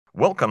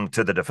Welcome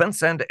to the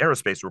Defense and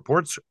Aerospace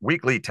Report's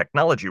weekly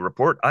technology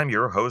report. I'm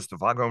your host,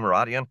 Vago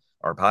Muradian.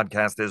 Our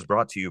podcast is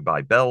brought to you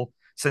by Bell.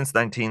 Since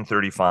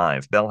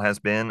 1935, Bell has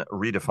been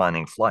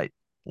redefining flight.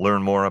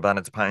 Learn more about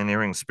its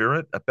pioneering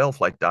spirit at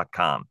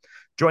bellflight.com.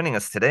 Joining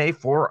us today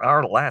for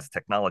our last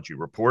technology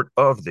report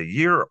of the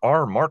year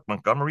are Mark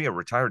Montgomery, a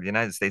retired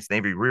United States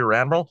Navy Rear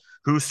Admiral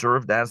who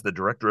served as the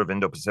Director of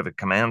Indo-Pacific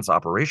Command's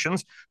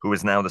Operations, who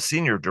is now the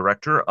Senior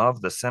Director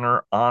of the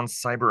Center on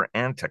Cyber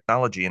and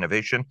Technology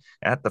Innovation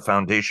at the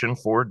Foundation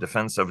for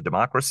Defense of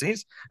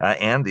Democracies,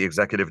 and the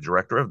Executive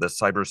Director of the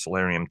Cyber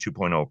Solarium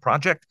 2.0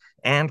 project,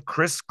 and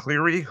Chris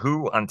Cleary,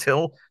 who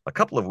until a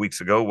couple of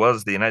weeks ago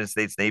was the United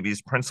States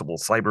Navy's Principal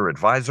Cyber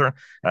Advisor.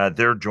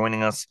 They're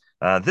joining us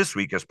this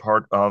week as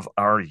part of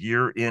our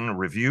year in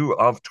review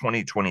of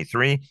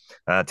 2023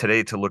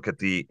 today to look at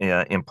the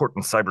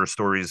important cyber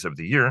stories of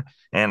the year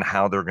and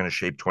how they're going to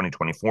shape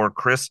 2024.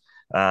 Chris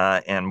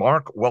and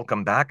Mark,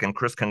 welcome back. And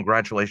Chris,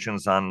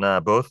 congratulations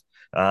on both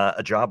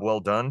a job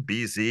well done,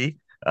 BZ,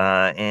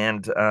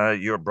 and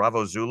your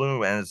Bravo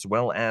Zulu, as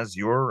well as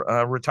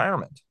your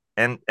retirement.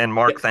 And Yeah,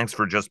 Mark, thanks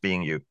for just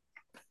being you.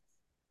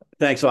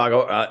 thanks,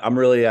 Vago. I'm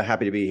really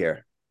happy to be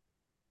here.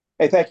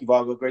 Hey, thank you,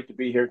 Vago. Great to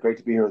be here. Great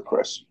to be here with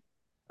Chris.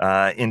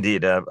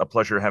 Indeed, a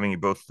pleasure having you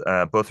both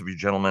of you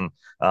gentlemen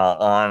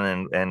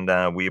on,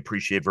 and we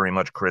appreciate very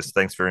much, Chris.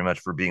 Thanks very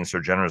much for being so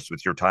generous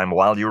with your time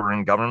while you were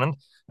in government,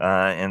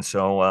 and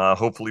so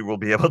hopefully we'll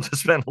be able to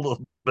spend a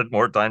little bit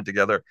more time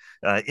together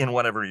in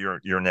whatever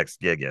your next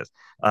gig is.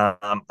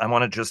 I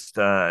want to just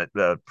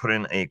put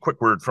in a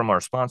quick word from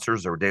our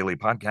sponsors. Our daily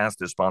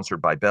podcast is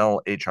sponsored by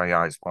Bell.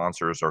 HII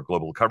sponsors our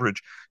global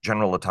coverage.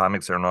 General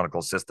Atomics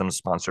Aeronautical Systems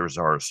sponsors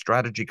our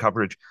strategy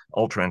coverage.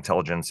 Ultra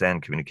Intelligence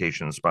and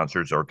Communications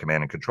sponsors our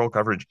command and control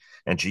coverage,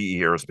 and GE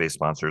Aerospace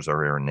sponsors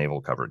our air and naval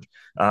coverage.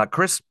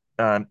 Chris,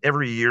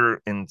 every year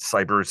in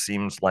cyber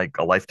seems like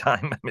a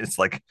lifetime. I mean, it's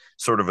like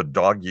sort of a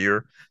dog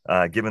year,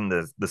 given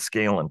the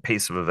scale and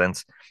pace of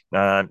events.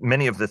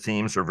 Many of the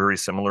themes are very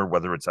similar,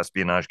 whether it's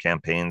espionage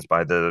campaigns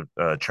by the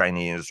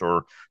Chinese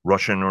or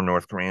Russian or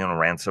North Korean or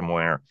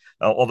ransomware.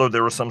 Although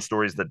there are some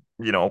stories that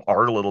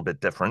are a little bit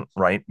different,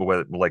 right?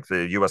 Like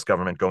the U.S.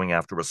 government going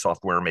after a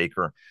software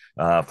maker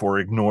for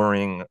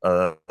ignoring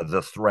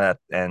the threat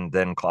and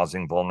then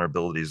causing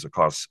vulnerabilities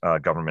across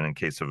government in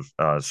case of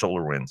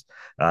SolarWinds.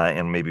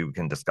 And maybe we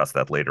can discuss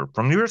that later.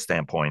 From your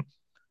standpoint,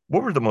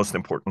 what were the most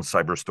important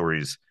cyber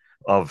stories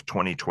of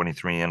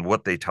 2023 and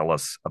what they tell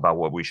us about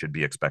what we should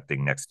be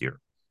expecting next year?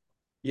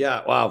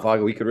 Yeah, wow,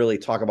 Vago, we could really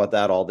talk about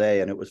that all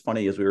day. And it was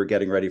funny as we were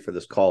getting ready for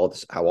this call,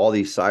 it's how all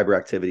these cyber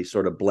activities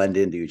sort of blend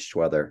into each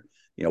other.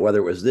 Whether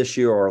it was this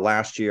year or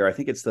last year, I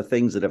think it's the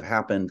things that have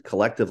happened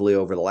collectively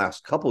over the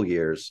last couple of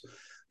years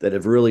that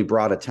have really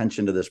brought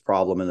attention to this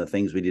problem and the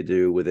things we need to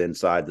do within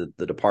inside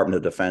the Department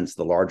of Defense,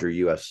 the larger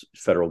U.S.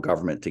 federal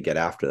government, to get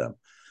after them.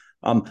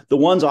 The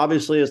ones,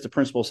 obviously, as the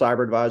principal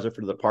cyber advisor for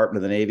the Department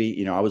of the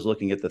Navy, I was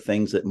looking at the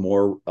things that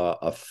more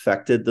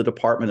affected the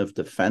Department of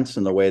Defense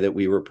and the way that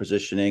we were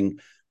positioning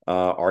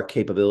our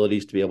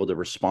capabilities to be able to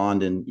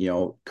respond in,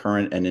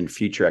 current and in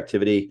future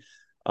activity.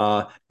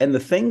 And the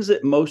things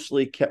that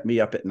mostly kept me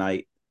up at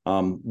night,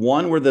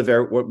 one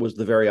were what was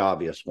the very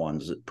obvious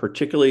ones,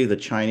 particularly the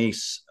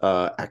Chinese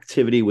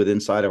activity within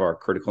inside of our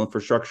critical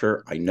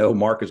infrastructure. I know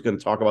Mark is going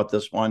to talk about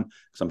this one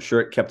because I'm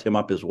sure it kept him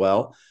up as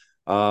well.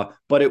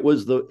 But it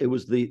was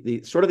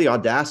the sort of the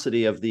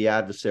audacity of the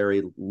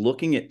adversary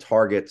looking at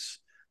targets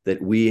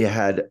that we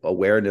had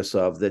awareness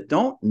of that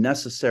don't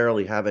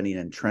necessarily have any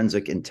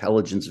intrinsic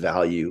intelligence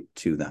value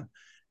to them.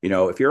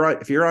 If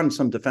you're on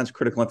some defense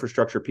critical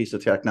infrastructure piece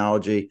of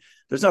technology,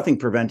 there's nothing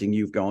preventing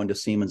you going to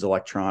Siemens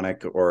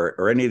Electronic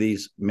or any of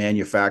these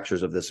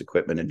manufacturers of this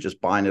equipment and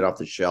just buying it off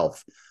the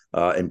shelf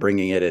and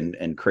bringing it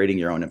and creating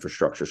your own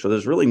infrastructure. So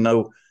there's really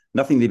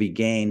nothing to be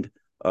gained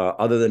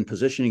other than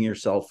positioning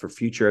yourself for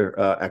future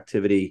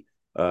activity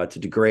to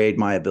degrade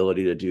my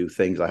ability to do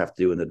things I have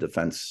to do in the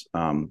defense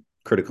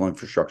critical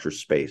infrastructure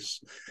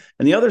space.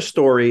 And the other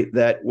story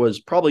that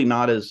was probably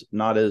not as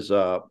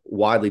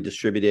widely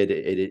distributed,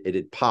 it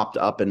had popped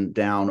up and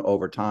down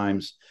over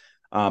times,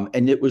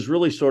 and it was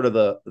really sort of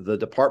the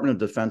Department of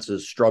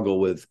Defense's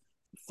struggle with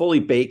fully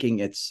baking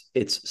its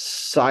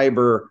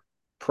cyber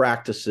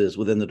practices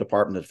within the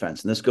Department of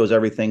Defense. And this goes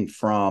everything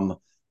from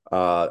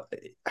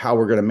how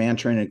we're going to man,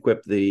 train, and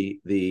equip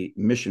the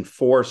mission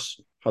force,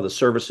 how the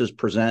services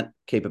present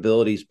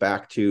capabilities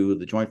back to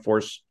the Joint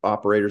Force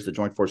operators, the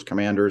Joint Force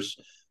commanders,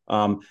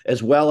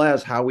 as well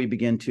as how we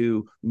begin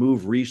to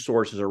move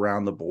resources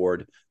around the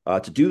board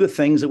to do the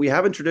things that we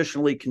haven't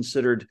traditionally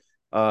considered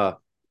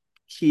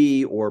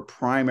key or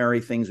primary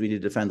things we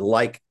need to defend,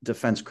 like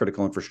defense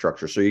critical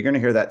infrastructure. So you're going to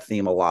hear that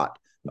theme a lot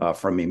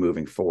from me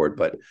moving forward.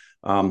 But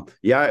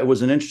yeah, it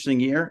was an interesting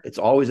year. It's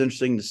always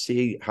interesting to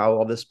see how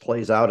all this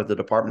plays out at the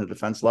Department of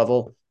Defense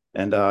level.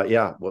 And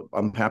yeah, well,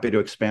 I'm happy to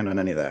expand on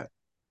any of that.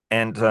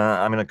 And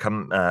I'm going to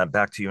come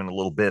back to you in a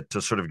little bit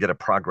to sort of get a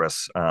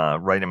progress,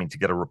 right? I mean, to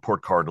get a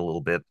report card a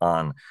little bit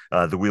on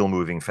the wheel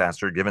moving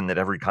faster, given that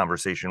every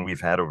conversation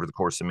we've had over the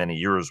course of many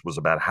years was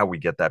about how we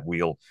get that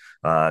wheel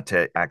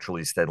to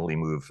actually steadily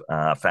move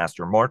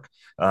faster. Mark,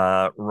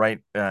 right?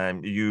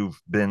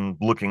 You've been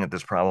looking at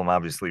this problem,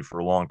 obviously, for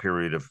a long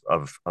period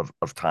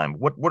of time.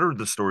 What are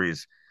the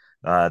stories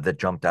that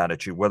jumped out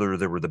at you, whether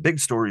they were the big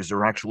stories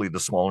or actually the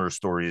smaller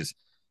stories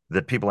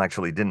that people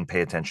actually didn't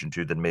pay attention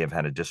to that may have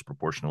had a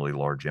disproportionately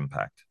large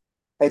impact?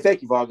 Hey,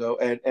 thank you, Vago.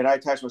 And I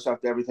attach myself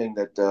to everything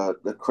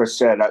that Chris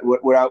said.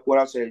 What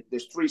I'll say,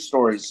 there's three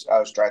stories I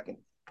was tracking,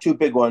 two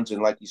big ones,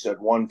 and like you said,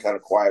 one kind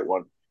of quiet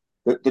one.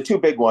 The two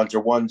big ones are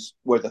ones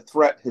where the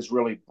threat has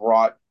really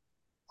brought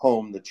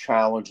home the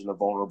challenge and the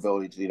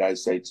vulnerability to the United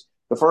States.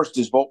 The first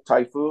is Volt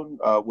Typhoon,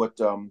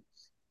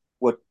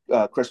 what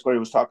Chris Cleary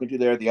was talking to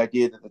there, the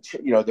idea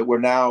that that we're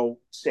now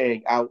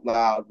saying out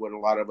loud what a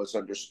lot of us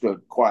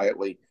understood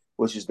quietly,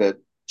 which is that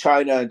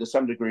China and to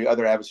some degree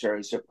other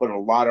adversaries have put a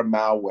lot of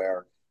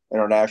malware in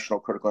our national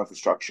critical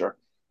infrastructure.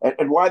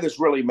 And why this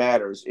really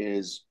matters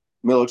is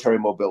military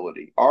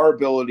mobility. Our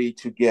ability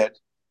to get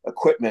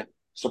equipment,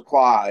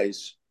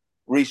 supplies,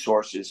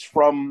 resources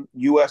from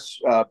U.S.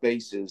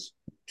 Bases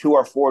to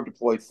our forward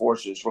deployed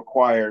forces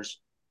requires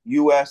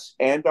U.S.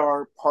 and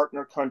our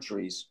partner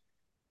countries,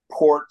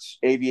 ports,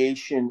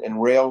 aviation,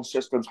 and rail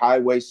systems,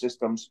 highway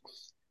systems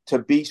to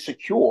be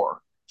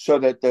secure, so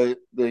that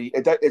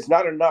it's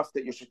not enough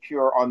that you're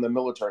secure on the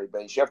military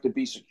base. You have to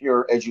be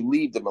secure as you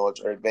leave the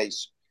military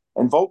base.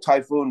 And Volt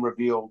Typhoon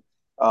revealed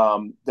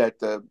that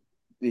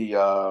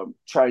the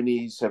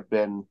Chinese have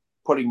been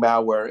putting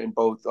malware in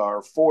both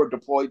our forward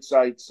deployed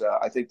sites.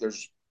 I think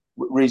there's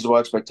reasonable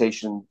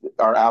expectation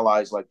our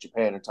allies like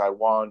Japan and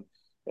Taiwan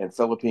and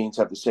Philippines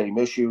have the same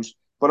issues,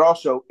 but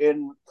also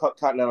in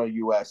continental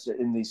U.S.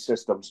 in these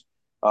systems,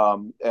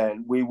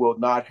 and we will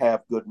not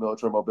have good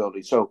military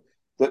mobility. So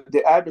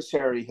the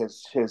adversary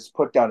has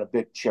put down a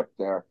big chip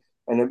there,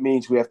 and it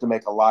means we have to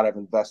make a lot of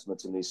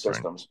investments in these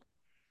systems. Right.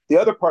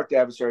 The other part the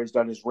adversary has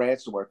done is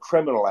ransomware,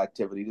 criminal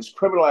activity. This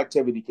criminal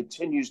activity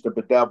continues to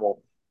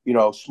bedevil,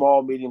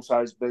 small,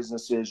 medium-sized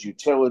businesses,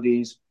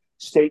 utilities,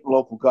 state and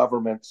local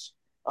governments.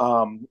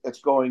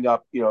 It's going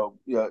up,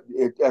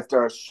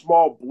 after a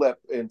small blip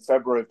in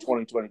February of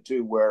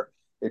 2022, where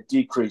it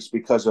decreased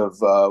because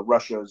of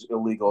Russia's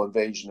illegal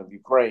invasion of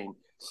Ukraine.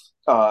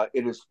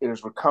 It has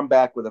come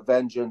back with a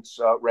vengeance,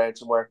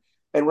 ransomware.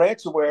 And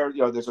ransomware,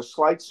 there's a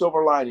slight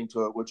silver lining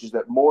to it, which is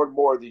that more and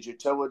more of these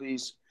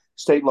utilities,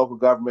 state and local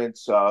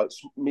governments,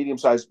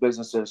 medium-sized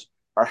businesses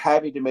are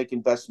having to make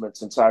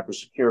investments in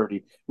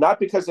cybersecurity, not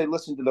because they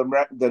listen to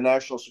the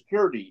national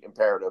security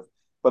imperative,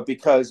 but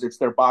because it's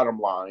their bottom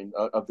line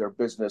of their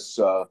business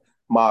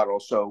model.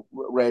 So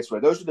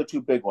ransomware, those are the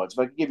two big ones. If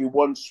I can give you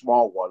one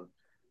small one,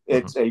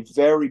 it's a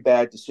very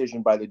bad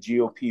decision by the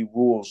GOP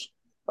Rules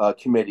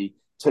Committee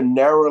to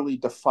narrowly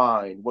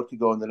define what could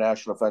go in the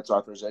National Defense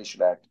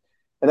Authorization Act.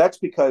 And that's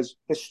because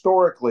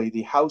historically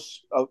the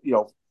House,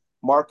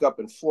 markup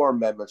and floor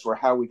amendments were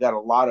how we got a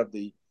lot of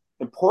the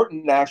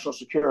important national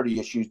security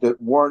issues that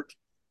weren't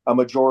a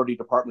majority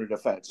Department of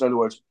Defense. In other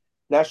words,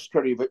 national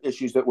security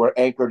issues that were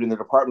anchored in the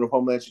Department of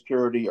Homeland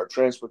Security or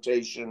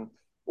transportation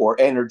or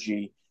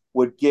energy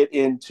would get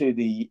into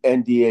the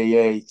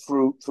NDAA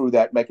through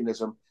that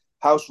mechanism.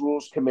 House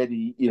Rules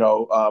Committee,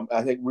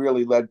 I think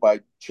really led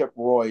by Chip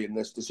Roy in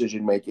this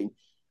decision making,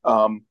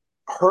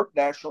 hurt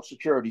national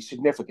security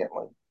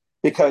significantly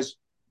because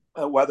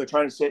while they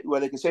can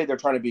say they're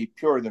trying to be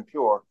purer than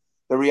pure,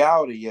 the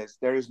reality is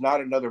there is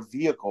not another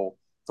vehicle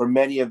for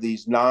many of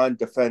these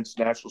non-defense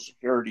national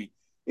security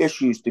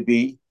issues to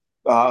be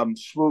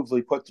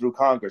smoothly put through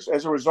Congress.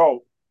 As a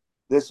result,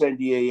 this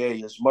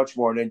NDAA is much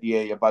more an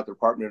NDA about the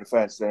Department of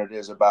Defense than it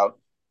is about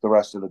the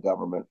rest of the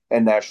government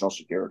and national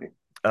security.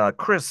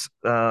 Chris,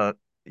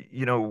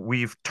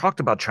 we've talked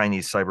about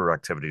Chinese cyber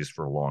activities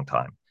for a long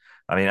time.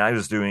 I mean, I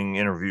was doing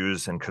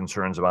interviews and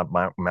concerns about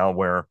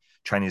malware,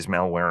 Chinese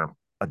malware,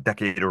 a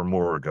decade or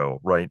more ago,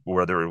 right?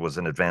 Whether it was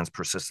an advanced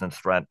persistent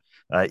threat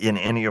in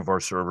any of our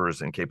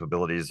servers and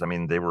capabilities. I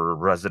mean, they were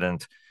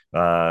resident,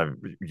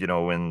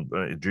 in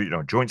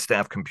joint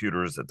staff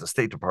computers at the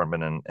State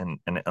Department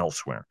and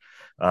elsewhere.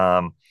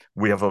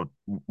 We have a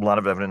lot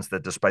of evidence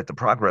that despite the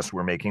progress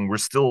we're making, we're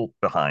still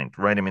behind,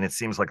 right? I mean, it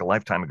seems like a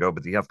lifetime ago,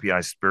 but the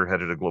FBI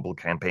spearheaded a global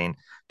campaign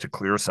to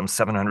clear some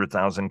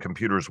 700,000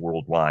 computers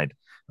worldwide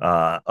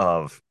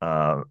of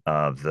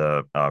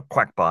the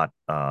Quackbot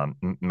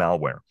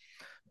malware.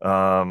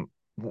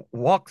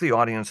 Walk the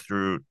audience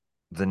through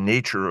the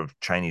nature of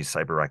Chinese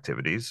cyber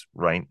activities,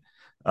 right?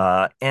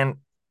 And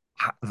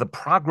the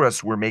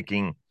progress we're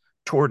making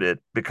toward it,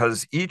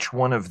 because each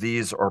one of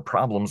these are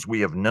problems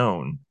we have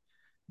known.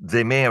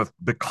 They may have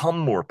become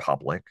more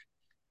public,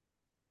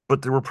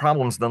 but there were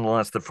problems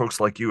nonetheless that folks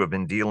like you have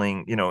been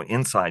dealing,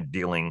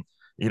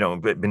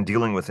 been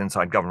dealing with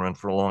inside government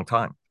for a long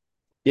time.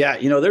 Yeah,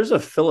 there's a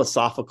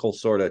philosophical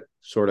sort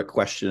of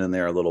question in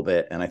there a little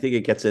bit, and I think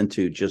it gets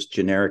into just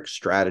generic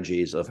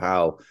strategies of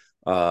how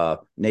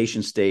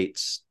nation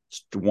states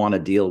want to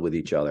deal with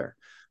each other.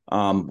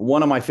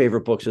 One of my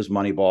favorite books is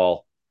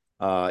Moneyball.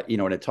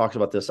 And it talks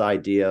about this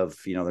idea of,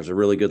 there's a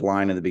really good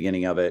line in the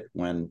beginning of it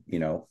when,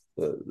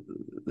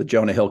 the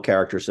Jonah Hill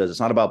character says, it's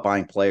not about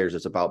buying players,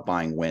 it's about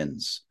buying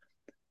wins.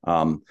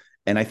 And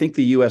I think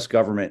the U.S.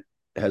 government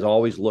has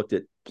always looked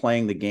at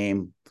playing the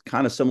game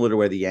kind of similar to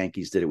where the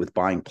Yankees did it with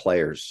buying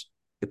players,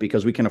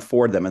 because we can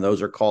afford them. And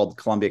those are called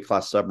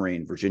Columbia-class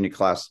submarine,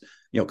 Virginia-class,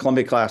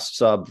 Columbia-class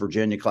sub,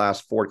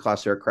 Virginia-class,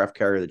 Ford-class aircraft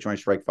carrier, the Joint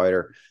Strike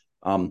Fighter.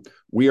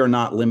 We are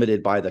not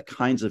limited by the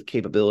kinds of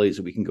capabilities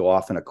that we can go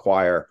off and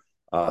acquire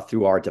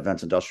through our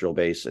defense industrial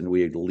base, and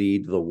we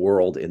lead the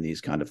world in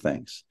these kind of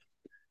things.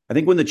 I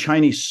think when the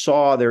Chinese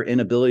saw their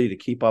inability to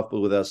keep up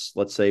with us,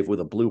 let's say with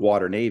a blue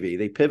water navy,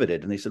 they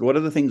pivoted and they said, what are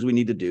the things we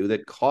need to do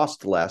that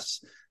cost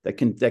less, that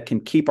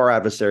can keep our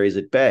adversaries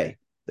at bay?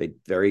 They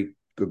very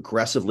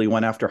aggressively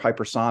went after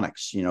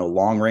hypersonics,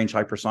 long range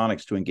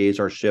hypersonics to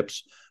engage our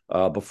ships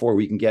before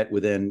we can get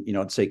within,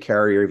 say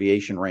carrier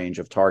aviation range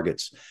of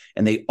targets.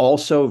 And they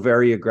also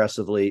very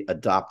aggressively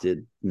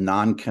adopted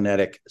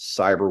non-kinetic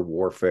cyber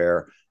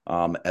warfare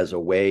as a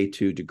way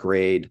to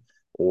degrade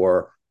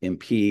or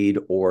impede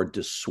or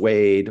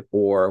dissuade,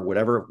 or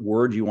whatever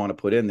word you want to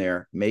put in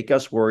there, make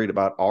us worried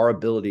about our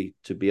ability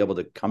to be able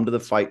to come to the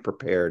fight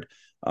prepared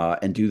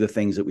and do the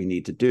things that we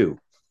need to do.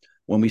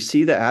 When we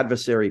see the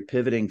adversary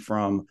pivoting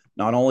from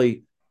not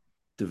only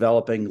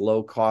developing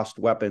low-cost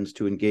weapons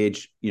to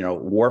engage,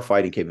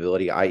 war-fighting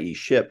capability, i.e.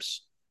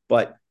 ships,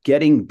 but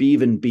getting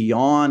even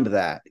beyond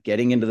that,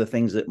 getting into the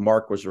things that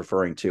Mark was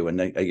referring to. And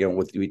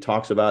he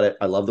talks about it.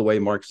 I love the way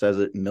Mark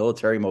says it,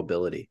 military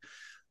mobility.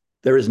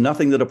 There is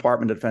nothing the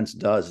Department of Defense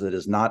does that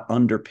is not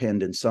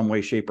underpinned in some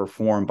way, shape, or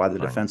form by the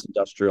defense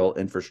industrial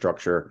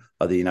infrastructure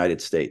of the United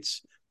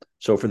States.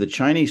 So for the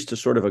Chinese to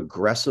sort of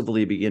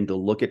aggressively begin to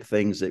look at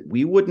things that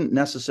we wouldn't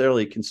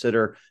necessarily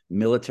consider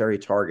military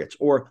targets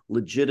or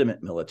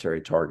legitimate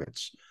military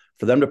targets,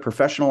 for them to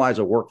professionalize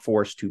a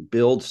workforce to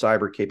build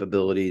cyber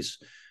capabilities,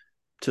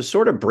 to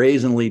sort of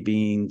brazenly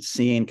being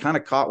seen, kind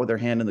of caught with their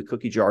hand in the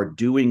cookie jar,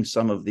 doing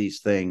some of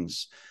these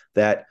things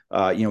that,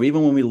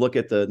 even when we look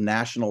at the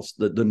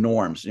the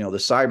norms, the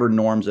cyber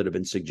norms that have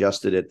been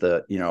suggested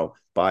at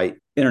by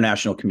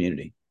international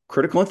community.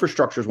 Critical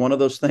infrastructure is one of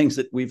those things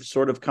that we've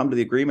sort of come to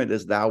the agreement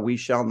is thou we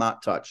shall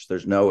not touch.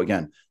 There's no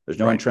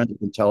intrinsic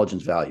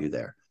intelligence value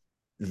there.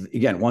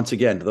 Once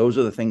again, those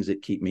are the things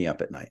that keep me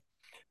up at night.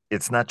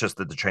 It's not just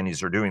that the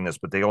Chinese are doing this,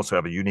 but they also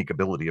have a unique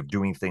ability of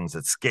doing things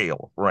at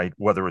scale, right?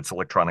 Whether it's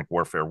electronic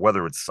warfare,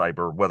 whether it's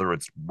cyber, whether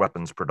it's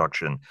weapons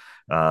production.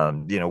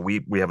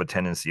 We have a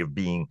tendency of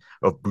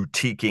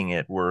boutiquing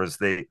it, whereas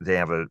they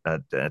have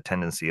a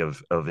tendency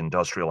of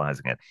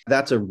industrializing it.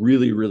 That's a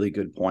really, really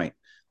good point.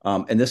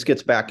 And this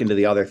gets back into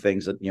the other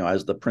things that,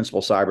 as the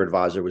principal cyber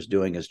advisor was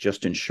doing, is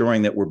just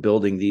ensuring that we're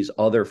building these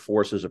other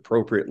forces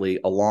appropriately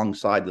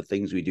alongside the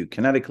things we do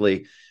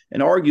kinetically.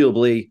 And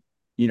arguably,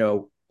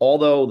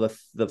 although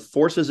the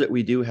forces that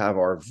we do have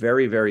are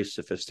very, very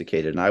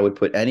sophisticated, and I would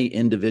put any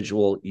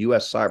individual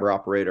U.S. cyber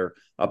operator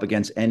up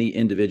against any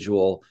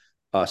individual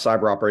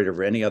cyber operator of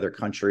any other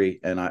country.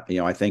 And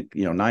I think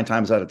 9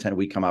 times out of 10,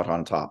 we come out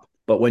on top.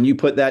 But when you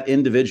put that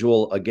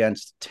individual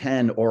against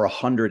 10 or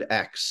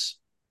 100x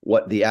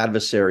what the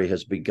adversary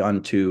has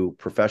begun to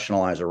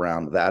professionalize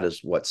around, that is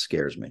what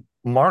scares me.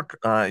 Mark,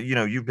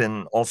 you've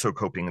been also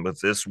coping with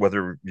this,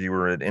 whether you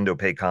were at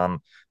Indo-PACOM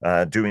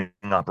doing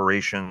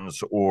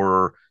operations,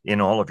 or in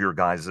all of your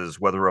guises,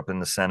 whether up in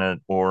the Senate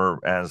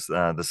or as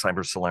the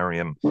Cyber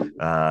Solarium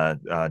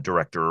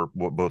director,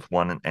 both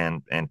 1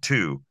 and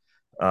 2.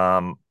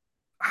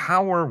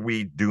 How are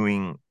we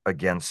doing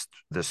against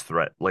this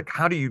threat? Like,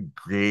 how do you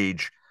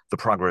gauge the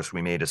progress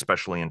we made,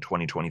 especially in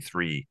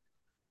 2023,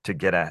 to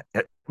get at?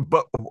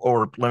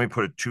 Or let me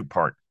put it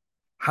 2-part.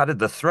 How did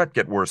the threat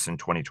get worse in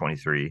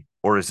 2023,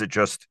 or is it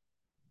just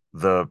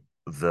the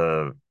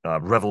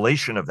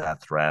revelation of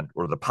that threat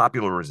or the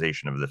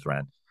popularization of the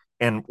threat?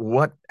 And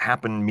what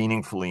happened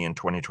meaningfully in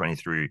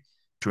 2023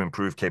 to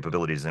improve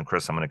capabilities? And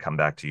Chris, I'm going to come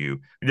back to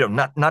you.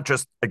 Not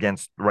just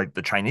against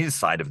the Chinese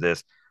side of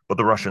this, but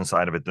the Russian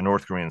side of it, the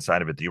North Korean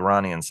side of it, the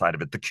Iranian side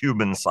of it, the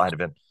Cuban side of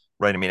it.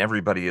 Right? I mean,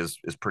 everybody is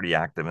pretty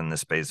active in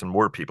this space, and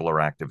more people are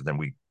active than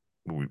we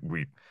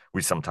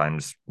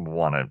sometimes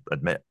want to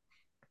admit.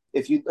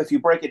 If you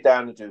break it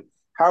down into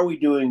how are we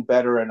doing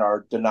better in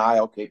our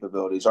denial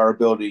capabilities, our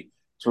ability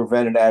to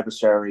prevent an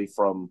adversary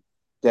from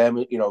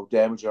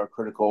damaging our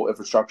critical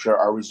infrastructure,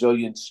 our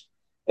resilience,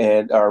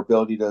 and our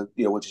ability to,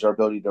 which is our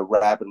ability to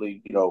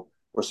rapidly,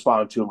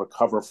 respond to and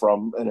recover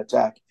from an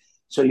attack.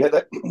 So you have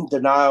that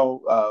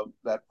denial,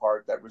 that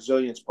part, that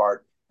resilience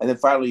part, and then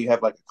finally you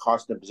have like a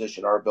cost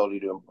imposition, our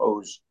ability to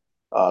impose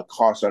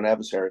costs on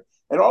adversary.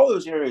 And all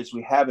those areas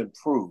we have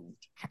improved,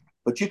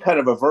 but you kind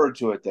of averred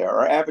to it there.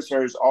 Our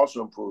adversary is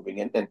also improving,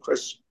 and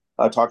Chris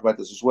talked about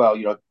this as well.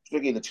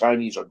 Particularly the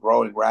Chinese are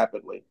growing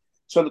rapidly.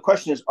 So the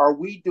question is, are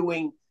we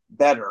doing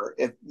better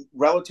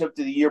relative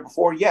to the year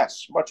before?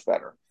 Yes, much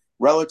better.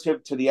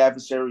 Relative to the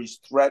adversary's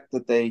threat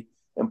that they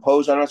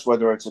impose on us,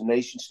 whether it's a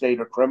nation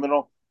state or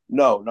criminal,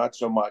 no, not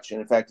so much.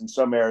 And in fact, in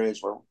some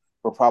areas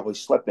we're probably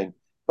slipping.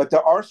 But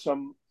there are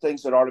some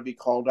things that ought to be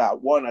called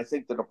out. One, I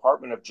think the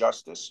Department of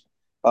Justice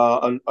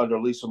under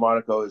Lisa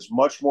Monaco is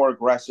much more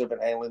aggressive in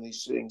handling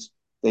these things.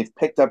 They've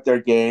picked up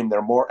their game.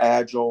 They're more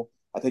agile.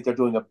 I think they're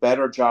doing a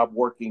better job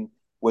working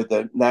with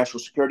the National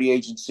Security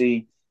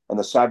Agency and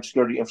the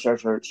Cybersecurity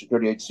Infrastructure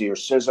Security Agency, or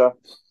CISA.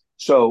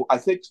 So I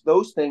think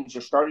those things,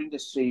 you're starting to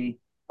see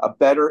a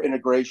better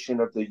integration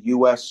of the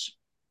U.S.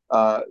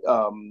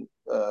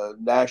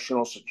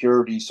 National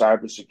security,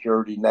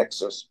 cybersecurity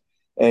nexus,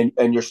 and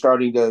you're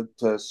starting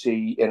to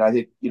see, and I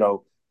think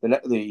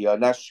the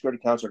National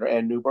Security Councilor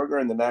Ann Neuberger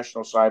and the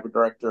National Cyber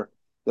Director,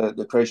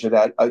 the creation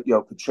of that,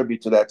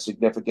 contribute to that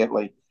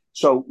significantly.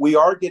 So we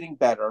are getting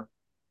better.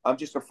 I'm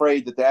just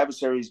afraid that the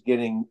adversary is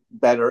getting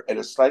better at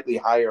a slightly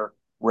higher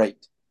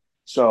rate.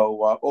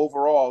 So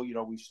overall,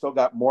 we've still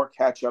got more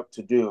catch up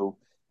to do,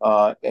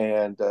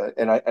 and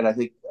I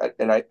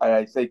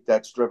think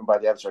that's driven by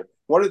the adversary.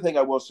 One other thing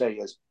I will say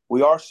is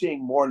we are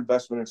seeing more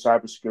investment in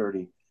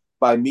cybersecurity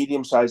by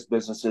medium-sized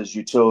businesses,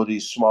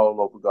 utilities, smaller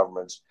local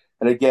governments,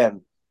 and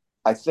again,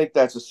 I think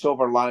that's a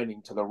silver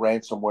lining to the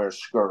ransomware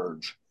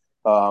scourge.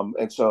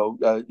 And so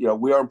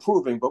we are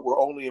improving, but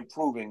we're only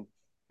improving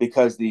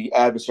because the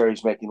adversary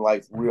is making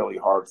life really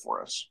hard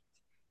for us.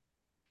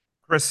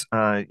 Chris,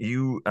 many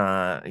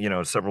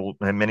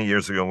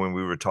years ago when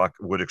we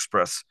would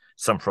express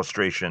some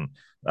frustration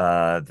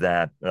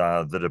that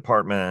the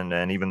department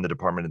and even the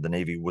Department of the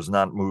Navy was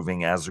not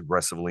moving as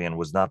aggressively and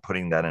was not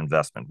putting that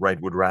investment,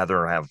 right? Would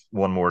rather have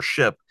one more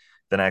ship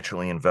than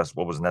actually invest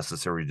what was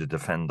necessary to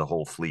defend the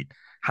whole fleet.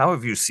 How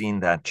have you seen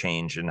that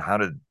change, and how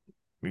do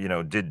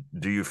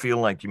you feel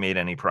like you made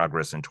any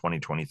progress in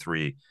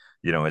 2023?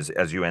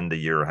 As you end the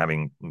year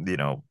having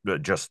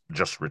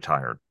just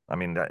retired. I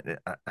mean,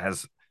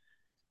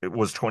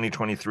 was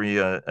 2023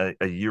 a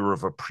year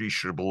of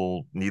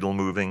appreciable needle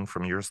moving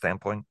from your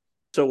standpoint?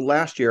 So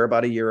last year,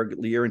 about a year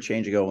and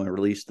change ago, when we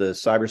released the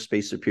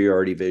Cyberspace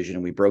Superiority Vision,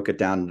 and we broke it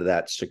down into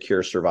that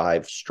secure,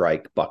 survive,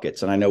 strike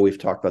buckets. And I know we've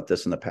talked about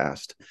this in the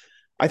past.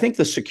 I think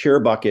the secure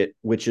bucket,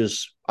 which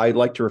is, I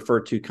like to refer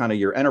to kind of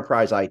your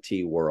enterprise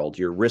IT world,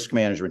 your risk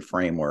management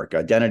framework,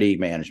 identity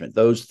management,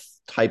 those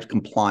types,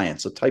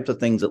 compliance, the types of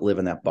things that live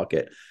in that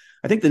bucket.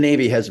 I think the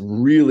Navy has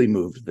really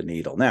moved the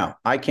needle. Now,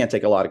 I can't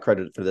take a lot of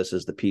credit for this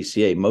as the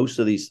PCA. Most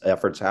of these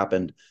efforts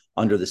happened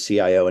under the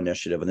CIO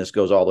initiative, and this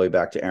goes all the way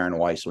back to Aaron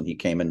Weiss when he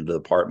came into the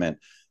department.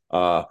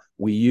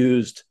 We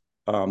used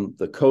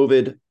the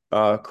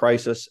COVID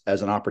crisis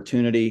as an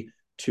opportunity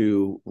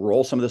to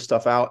roll some of this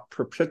stuff out,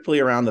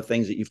 particularly around the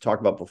things that you've talked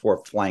about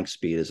before, flank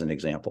speed as an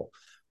example.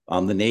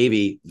 The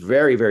Navy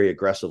very, very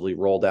aggressively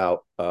rolled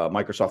out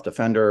Microsoft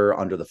Defender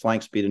under the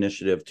Flank Speed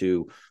Initiative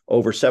to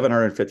over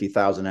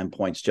 750,000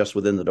 endpoints just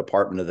within the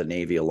Department of the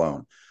Navy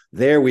alone.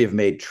 There we have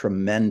made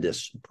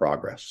tremendous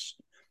progress.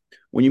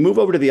 When you move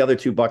over to the other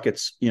two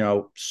buckets,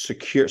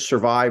 Secure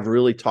Survive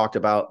really talked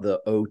about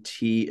the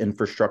OT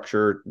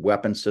infrastructure,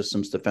 weapon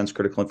systems, defense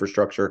critical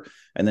infrastructure,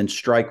 and then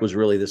Strike was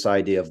really this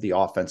idea of the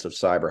offensive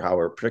cyber, how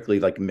we're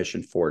particularly like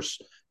mission force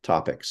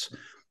topics.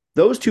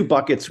 Those two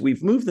buckets,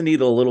 we've moved the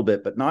needle a little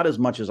bit, but not as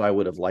much as I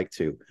would have liked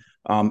to.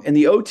 In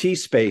the OT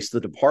space,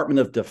 the Department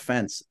of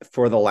Defense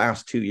for the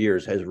last 2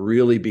 years has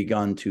really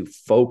begun to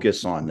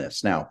focus on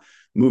this. Now,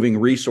 moving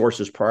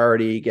resources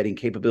priority, getting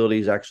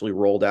capabilities actually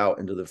rolled out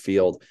into the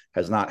field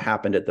has not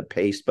happened at the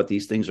pace, but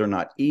these things are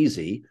not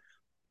easy.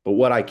 But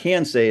what I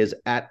can say is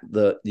at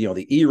the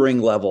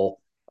E-ring level,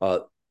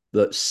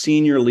 the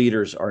senior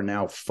leaders are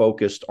now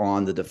focused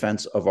on the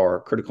defense of our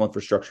critical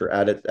infrastructure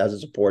as it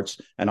supports,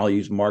 and I'll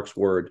use Mark's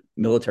word,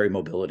 military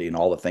mobility and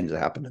all the things that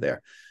happen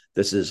there.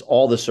 This is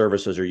all the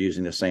services are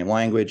using the same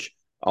language.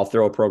 I'll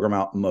throw a program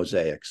out.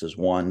 Mosaics is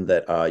one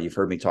that you've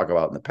heard me talk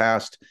about in the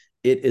past.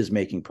 It is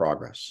making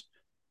progress.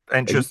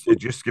 And just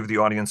give the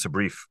audience a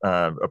brief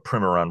a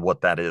primer on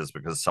what that is,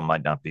 because some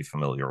might not be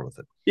familiar with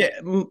it. Yeah,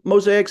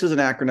 Mosaics is an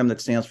acronym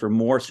that stands for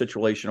More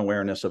Situation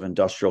Awareness of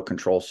Industrial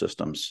Control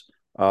Systems.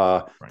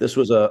 Right. This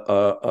was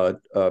a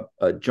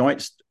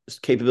joint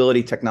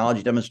capability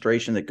technology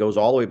demonstration that goes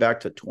all the way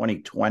back to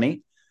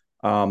 2020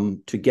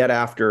 to get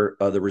after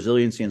the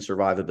resiliency and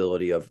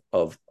survivability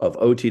of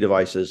OT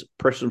devices,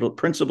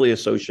 principally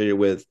associated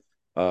with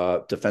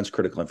defense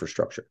critical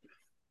infrastructure.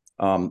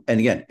 And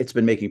again, it's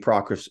been making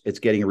progress. It's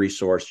getting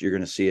resourced. You're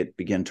going to see it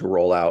begin to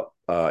roll out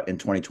in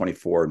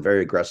 2024 and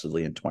very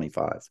aggressively in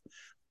 25.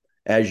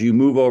 As you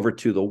move over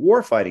to the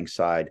warfighting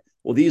side,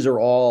 well, these are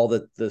all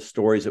the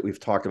stories that we've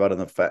talked about in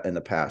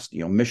the past.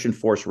 Mission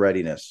force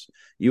readiness,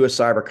 U.S.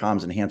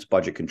 Cybercom's enhanced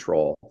budget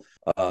control,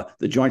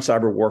 the Joint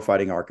Cyber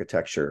Warfighting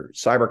Architecture,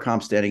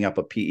 Cybercom standing up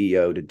a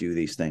PEO to do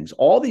these things.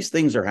 All these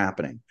things are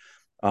happening.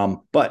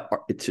 But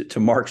to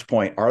Mark's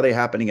point, are they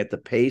happening at the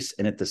pace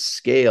and at the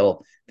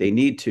scale they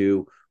need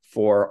to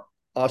for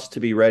us to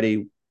be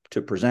ready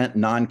to present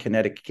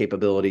non-kinetic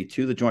capability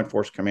to the Joint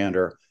Force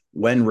Commander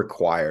when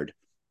required?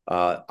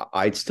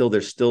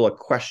 There's still a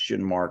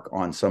question mark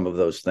on some of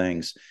those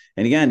things.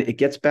 And again, it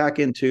gets back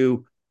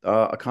into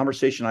a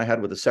conversation I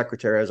had with the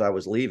secretary as I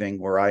was leaving,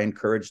 where I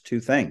encouraged two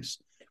things.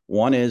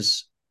 One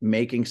is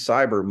making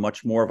cyber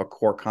much more of a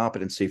core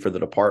competency for the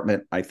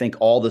department. I think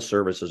all the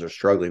services are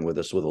struggling with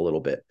this with a little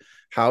bit.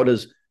 How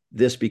does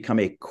this become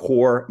a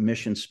core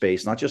mission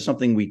space, not just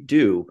something we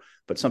do,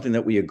 but something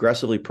that we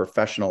aggressively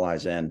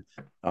professionalize in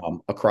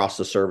across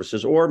the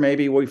services? Or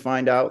maybe we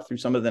find out through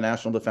some of the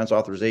National Defense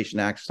Authorization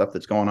Act stuff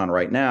that's going on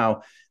right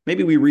now,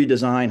 maybe we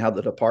redesign how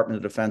the Department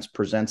of Defense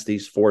presents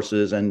these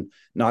forces, and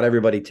not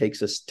everybody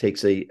takes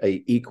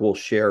a equal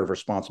share of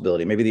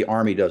responsibility. Maybe the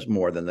Army does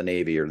more than the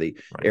Navy, or the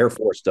Air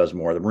Force does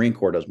more, the Marine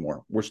Corps does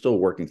more. We're still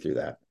working through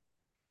that.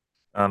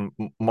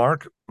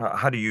 Mark,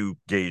 how do you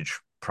gauge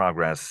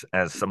progress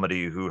as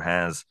somebody who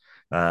has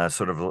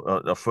sort of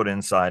a foot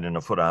inside and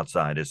a foot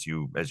outside as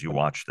you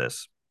watch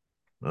this?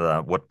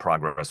 What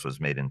progress was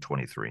made in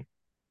 23?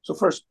 So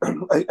first,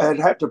 I'd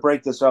have to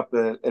break this up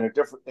in a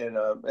different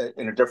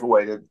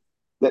way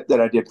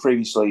that I did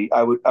previously.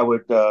 I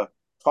would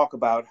talk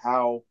about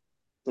how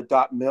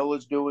the .mil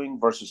is doing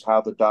versus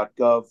how the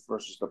 .gov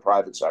versus the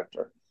private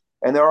sector,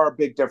 and there are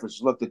big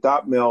differences. Look,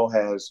 the .mil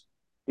has,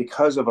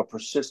 because of a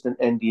persistent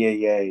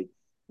NDAA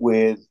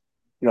with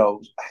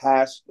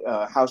House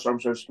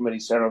Armed Services Committee,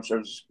 Senate Armed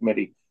Services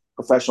Committee,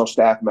 professional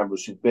staff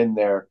members who've been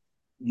there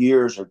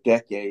years or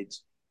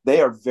decades. They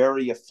are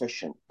very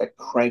efficient at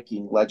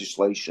cranking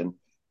legislation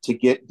to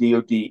get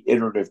DoD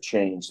iterative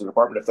change, the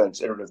Department of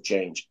Defense iterative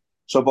change.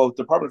 So both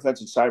Department of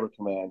Defense and Cyber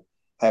Command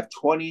have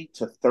 20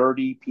 to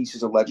 30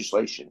 pieces of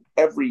legislation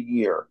every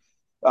year.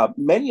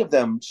 Many of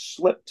them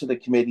slip to the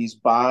committees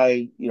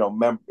by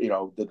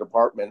the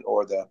department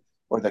or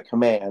the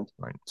command,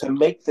 right, to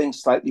make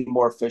things slightly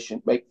more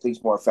efficient, make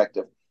things more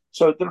effective.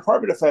 So the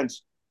Department of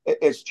Defense,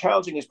 as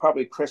challenging as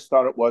probably Chris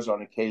thought it was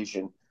on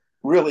occasion,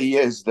 really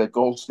is the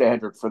gold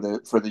standard for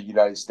the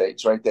United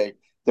States, right?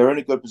 They're in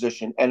a good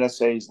position.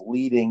 NSA is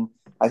leading.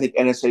 I think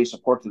NSA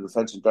support to the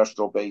defense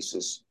industrial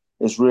basis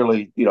is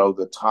really,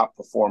 the top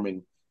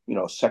performing,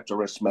 sector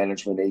risk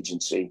management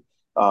agency.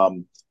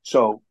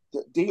 So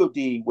the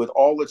DoD, with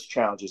all its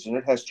challenges, and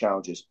it has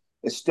challenges,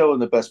 is still in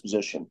the best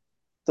position.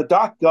 The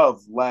 .gov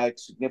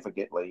lags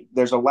significantly.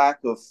 There's a lack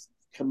of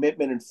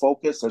commitment and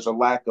focus. There's a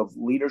lack of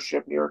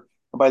leadership here.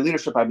 And by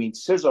leadership, I mean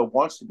CISA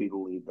wants to be the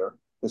leader,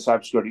 the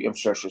Cybersecurity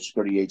Infrastructure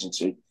Security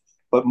Agency,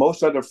 but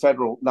most other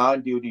federal,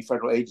 non-DoD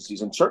federal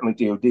agencies, and certainly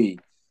DoD,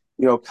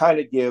 kind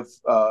of give,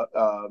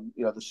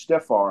 the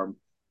stiff arm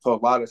to a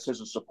lot of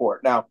CISA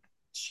support. Now,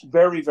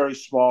 very, very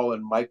small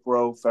and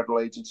micro federal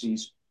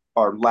agencies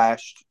are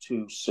lashed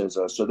to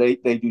CISA, so they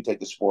do take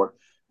the support.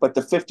 But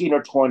the 15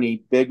 or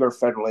 20 bigger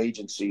federal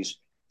agencies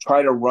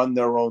try to run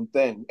their own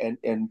thing,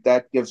 and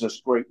that gives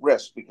us great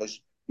risk because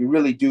you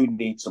really do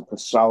need some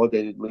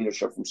consolidated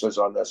leadership from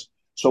CISA on this.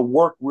 So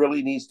work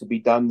really needs to be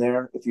done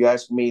there. If you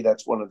ask me,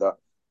 that's one of the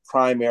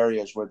prime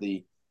areas where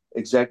the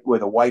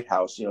White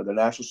House, the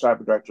National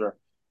Cyber Director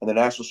and the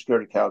National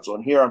Security Council,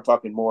 and here I'm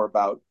talking more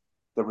about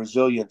the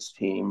resilience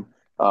team,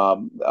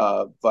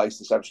 vice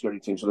the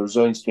cybersecurity team. So the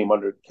resilience team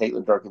under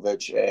Caitlin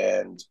Durkovich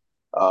and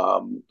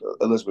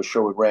Elizabeth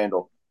Sherwood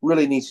Randall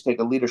really needs to take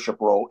a leadership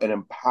role and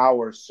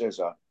empower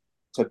CISA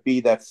to be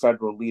that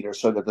federal leader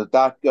so that the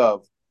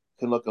 .gov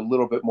can look a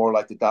little bit more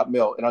like the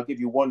 .mil. And I'll give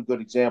you one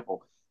good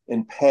example.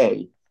 In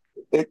pay,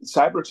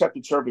 cyber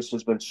accepted service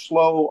has been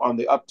slow on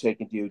the uptake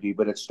in DoD,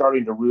 but it's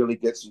starting to really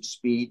get some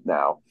speed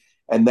now.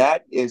 And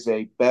that is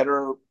a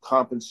better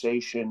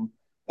compensation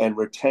and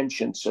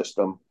retention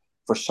system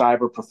for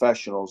cyber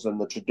professionals than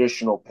the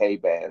traditional pay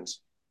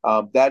bands.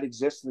 That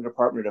exists in the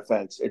Department of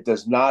Defense. It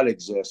does not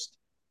exist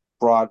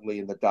broadly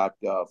in the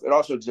 .gov. It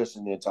also exists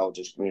in the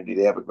intelligence community.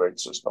 They have a great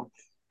system.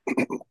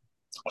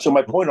 So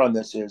my point on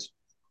this is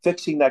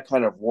fixing that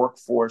kind of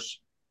workforce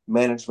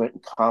management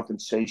and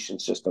compensation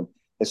system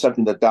is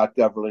something that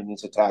 .gov really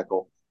needs to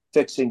tackle.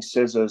 Fixing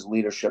CISA's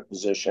leadership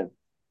position,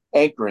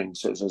 anchoring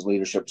CISA's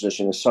leadership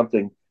position is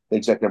something the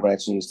executive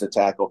branch needs to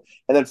tackle.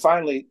 And then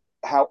finally,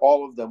 how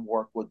all of them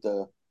work with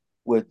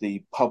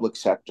the public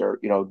sector,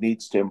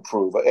 needs to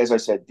improve. As I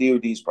said,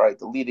 DoD is probably at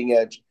the leading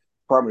edge.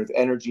 Department of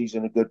Energy is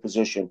in a good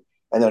position.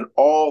 And then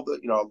a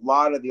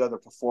lot of the other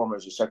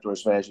performers of sector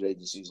risk management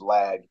agencies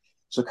lag.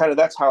 So kind of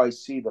that's how I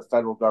see the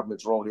federal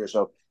government's role here.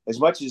 So as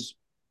much as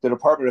the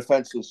Department of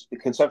Defense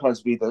can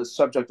sometimes be the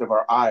subject of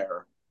our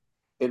ire,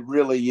 it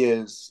really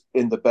is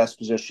in the best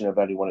position of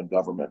anyone in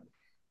government.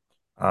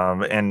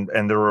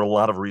 And there are a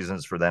lot of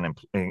reasons for that,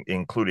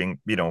 including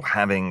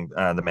having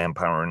the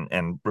manpower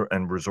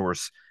and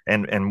resource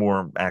and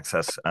more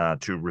access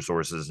to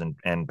resources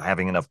and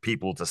having enough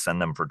people to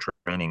send them for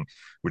training,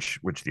 which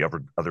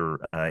the other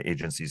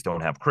agencies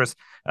don't have. Chris,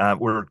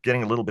 we're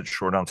getting a little bit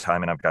short on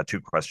time, and I've got two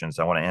questions.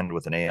 I want to end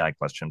with an AI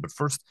question, but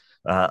first,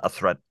 a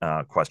threat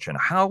question.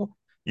 How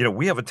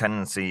we have a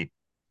tendency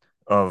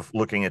of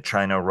looking at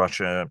China,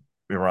 Russia,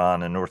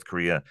 Iran, and North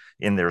Korea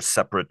in their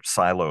separate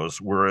silos,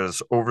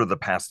 whereas over the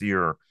past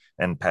year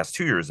and past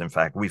 2 years, in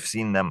fact, we've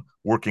seen them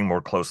working more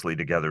closely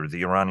together.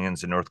 The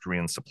Iranians and North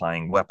Koreans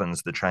supplying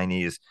weapons, the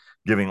Chinese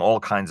giving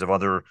all kinds of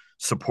other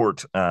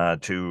support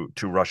to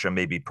Russia,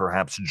 maybe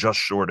perhaps just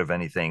short of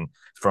anything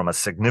from a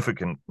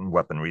significant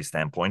weaponry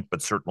standpoint,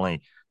 but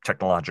certainly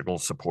technological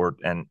support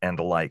and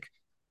the like.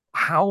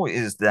 how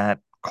is that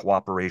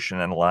cooperation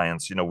and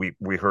alliance?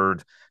 We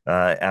heard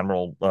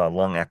Admiral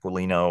Lung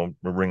Aquilino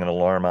ring an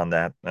alarm on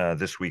that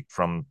this week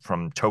from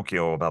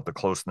Tokyo about the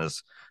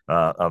closeness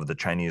of the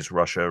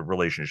Chinese-Russia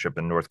relationship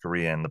in North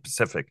Korea and the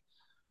Pacific.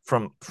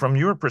 From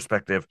your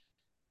perspective,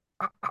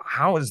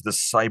 how has the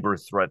cyber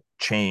threat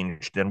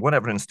changed, and what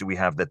evidence do we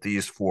have that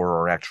these four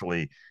are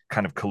actually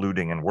kind of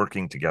colluding and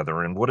working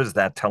together? And what does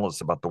that tell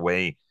us about the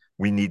way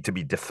we need to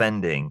be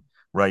defending,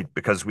 right?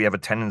 Because we have a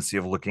tendency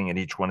of looking at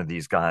each one of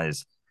these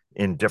guys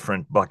in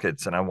different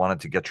buckets, and I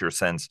wanted to get your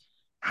sense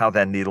how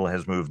that needle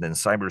has moved in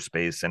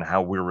cyberspace and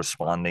how we're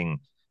responding.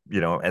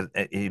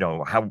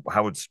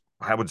 How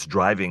it's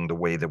driving the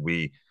way that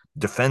we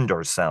defend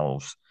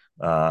ourselves,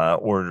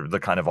 or the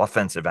kind of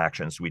offensive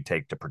actions we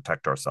take to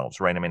protect ourselves,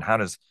 right? I mean,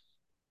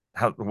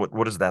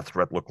 what does that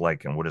threat look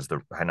like, and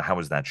how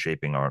is that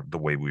shaping the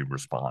way we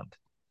respond?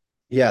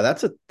 Yeah,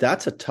 that's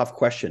a tough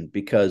question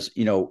because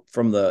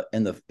from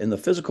in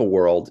the physical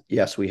world,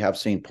 yes, we have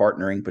seen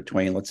partnering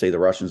between, let's say, the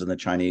Russians and the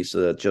Chinese,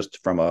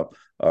 just from a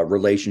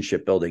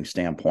relationship building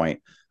standpoint,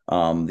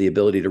 the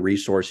ability to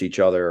resource each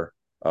other,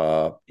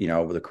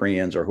 with the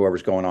Koreans or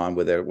whoever's going on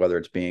with it, whether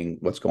it's being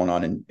what's going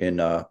on in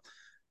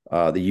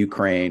the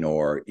Ukraine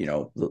or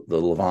the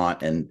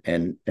Levant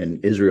and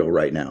Israel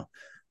right now.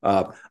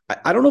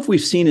 I don't know if we've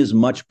seen as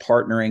much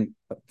partnering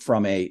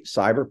from a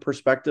cyber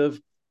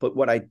perspective, but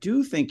what I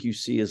do think you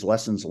see is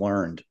lessons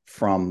learned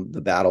from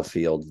the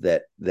battlefield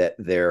that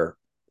they're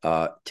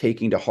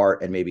taking to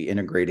heart and maybe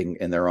integrating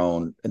in their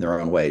own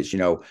ways.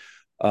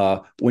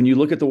 When you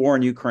look at the war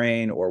in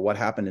Ukraine or what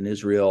happened in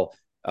Israel,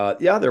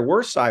 there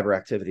were cyber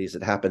activities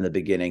that happened in the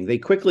beginning. They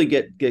quickly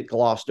get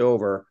glossed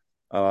over,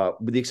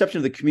 with the exception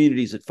of the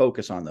communities that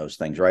focus on those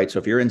things, right? So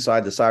if you're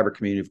inside the cyber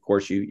community, of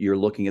course, you're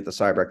looking at the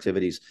cyber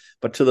activities,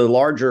 but to the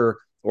larger,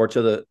 or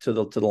to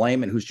the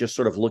layman who's just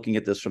sort of looking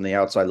at this from the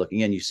outside looking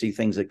in, you see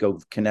things that go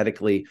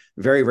kinetically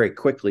very, very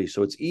quickly.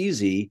 So it's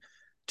easy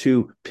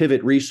to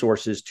pivot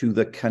resources to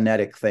the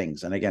kinetic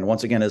things. And again,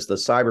 once again, as the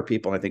cyber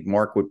people, and I think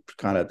Mark would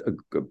kind of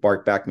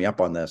back me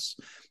up on this,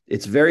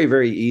 it's very,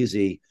 very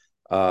easy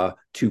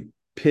to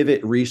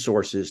pivot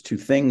resources to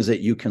things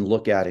that you can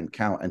look at and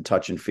count and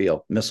touch and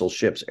feel: missiles,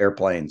 ships,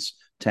 airplanes,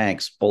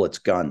 tanks, bullets,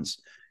 guns.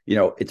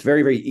 It's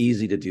very, very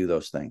easy to do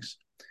those things.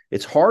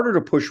 It's harder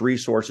to push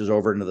resources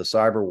over into the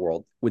cyber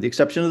world, with the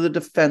exception of the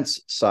defense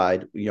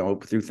side,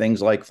 through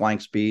things like flank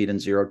speed and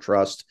zero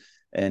trust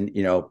and,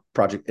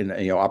 project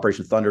and,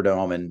 Operation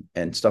Thunderdome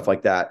and stuff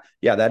like that.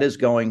 Yeah, that is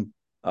going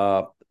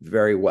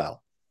very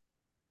well.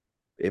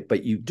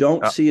 But you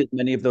don't see as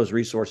many of those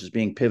resources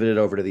being pivoted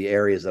over to the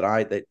areas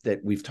that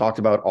we've talked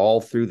about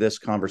all through this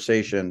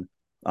conversation,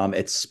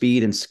 at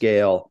speed and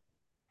scale,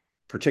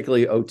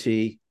 particularly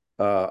OT,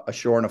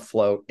 ashore and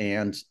afloat,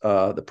 and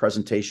the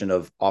presentation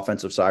of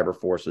offensive cyber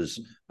forces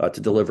to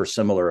deliver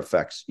similar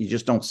effects. You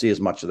just don't see as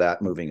much of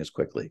that moving as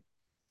quickly.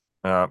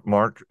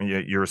 Mark,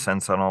 your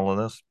sense on all of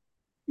this?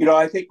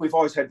 I think we've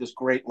always had this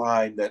great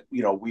line that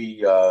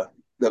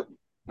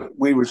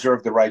we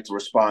reserve the right to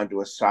respond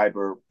to a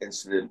cyber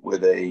incident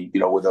with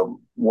a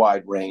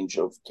wide range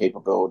of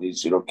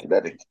capabilities,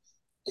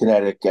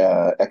 kinetic,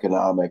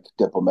 economic,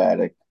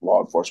 diplomatic,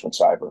 law enforcement,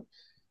 cyber.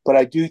 But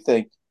I do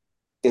think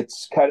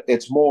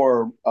it's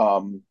more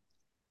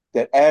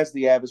that as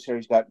the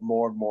adversaries got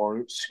more and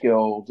more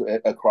skilled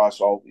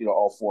across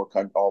all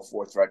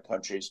four threat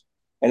countries,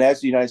 and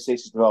as the United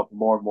States has developed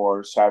more and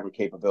more cyber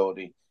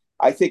capability,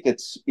 I think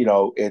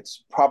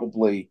it's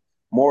probably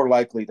more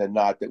likely than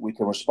not that we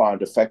can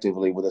respond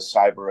effectively with a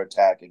cyber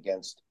attack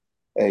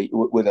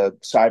with a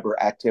cyber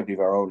activity of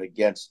our own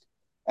against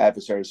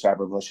adversary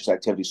cyber malicious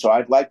activity. So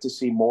I'd like to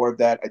see more of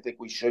that. I think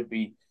we should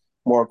be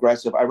more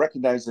aggressive. I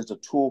recognize there's a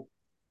tool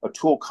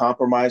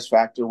compromise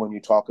factor when you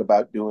talk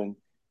about doing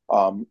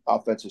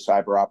offensive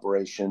cyber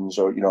operations,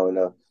 or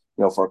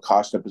for a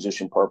cost and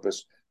position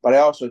purpose. But I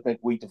also think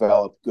we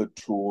develop good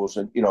tools,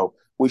 and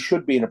we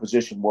should be in a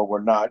position where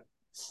we're not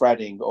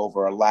fretting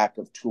over a lack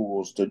of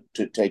tools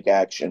to take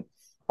action.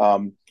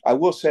 I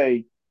will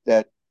say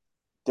that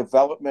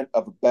development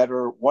of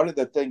one of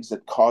the things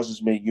that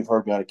causes me, you've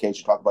heard me on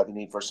occasion talk about the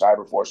need for a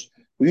cyber force.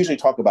 We usually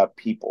talk about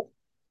people,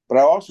 but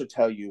I also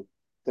tell you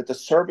that the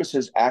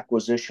services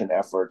acquisition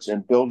efforts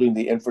and building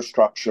the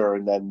infrastructure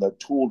and then the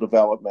tool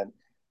development,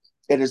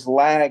 it has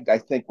lagged, I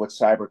think, what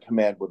Cyber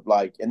Command would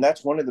like. And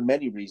that's one of the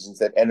many reasons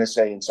that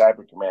NSA and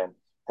Cyber Command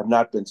have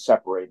not been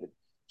separated.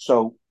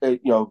 So,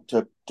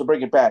 to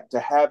bring it back, to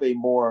have a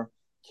more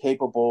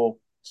capable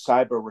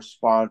cyber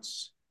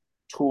response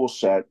tool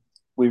set,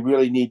 we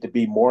really need to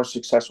be more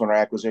successful in our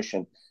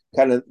acquisition.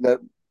 Kind of the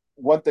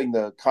one thing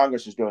the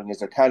Congress is doing is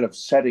they're kind of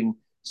setting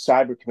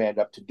Cyber Command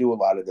up to do a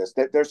lot of this.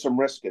 There's some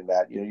risk in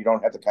that. You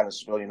don't have the kind of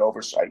civilian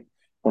oversight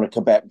when a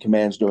combatant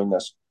command's doing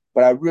this.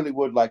 But I really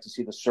would like to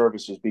see the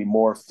services be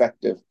more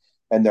effective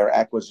in their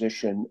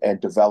acquisition and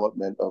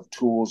development of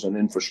tools and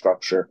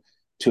infrastructure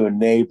to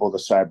enable the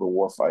cyber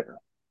warfighter.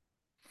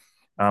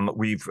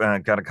 We've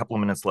got a couple of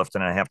minutes left,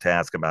 and I have to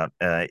ask about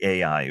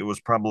AI. It was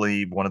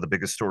probably one of the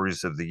biggest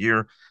stories of the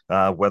year,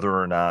 whether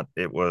or not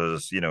it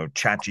was,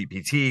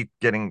 ChatGPT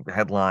getting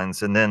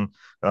headlines, and then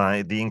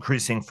the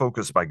increasing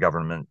focus by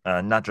government,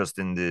 not just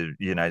in the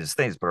United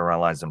States, but our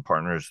allies and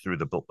partners through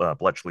the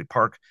Bletchley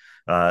Park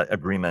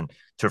agreement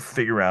to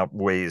figure out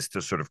ways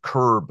to sort of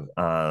curb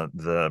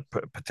the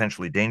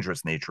potentially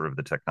dangerous nature of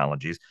the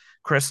technologies.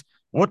 Chris,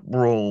 what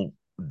role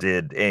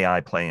did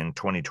AI play in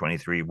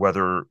 2023,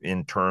 whether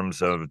in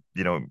terms of,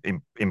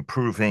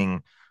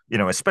 improving,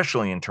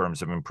 especially in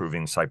terms of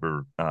improving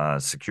cyber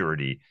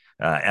security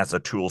as a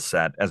tool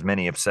set, as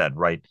many have said,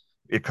 right?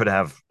 It could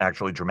have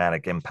actually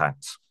dramatic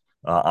impacts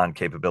on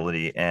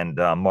capability. And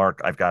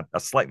Mark, I've got a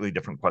slightly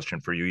different question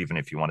for you, even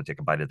if you want to take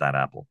a bite of that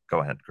apple.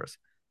 Go ahead, Chris.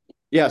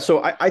 Yeah,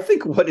 so I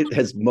think what it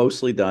has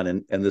mostly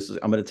done, and this is,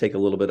 I'm going to take a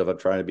little bit of a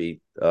trying to be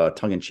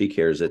tongue in cheek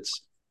here, is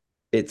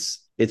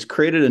it's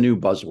created a new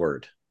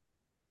buzzword.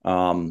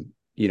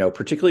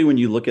 Particularly when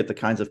you look at the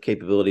kinds of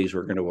capabilities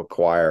we're going to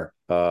acquire.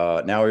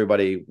 Now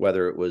everybody,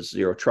 whether it was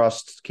zero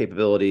trust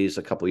capabilities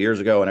a couple of years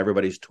ago, and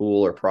everybody's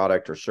tool or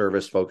product or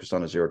service focused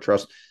on a zero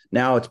trust,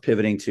 now it's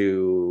pivoting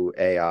to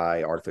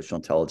AI, artificial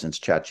intelligence,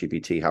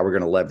 ChatGPT, how we're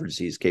going to leverage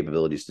these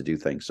capabilities to do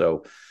things.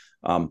 So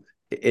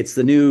it's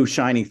the new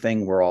shiny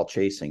thing we're all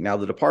chasing. Now,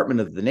 the Department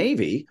of the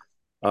Navy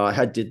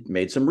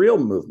made some real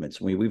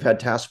movements. We've had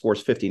Task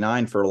Force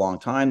 59 for a long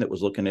time that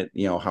was looking at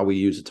how we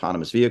use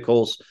autonomous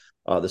vehicles.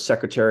 The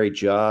secretary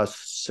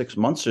just 6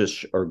 months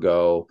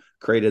ago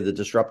created the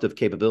Disruptive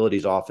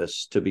Capabilities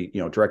Office to be,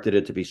 directed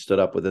it to be stood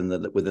up within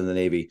the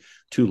Navy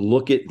to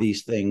look at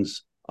these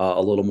things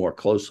a little more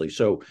closely.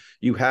 So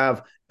you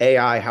have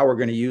AI, how we're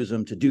going to use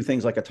them to do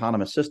things like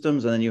autonomous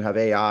systems, and then you have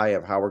AI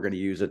of how we're going to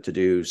use it to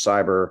do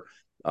cyber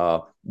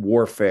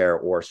warfare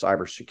or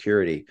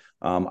cybersecurity.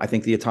 I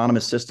think the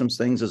autonomous systems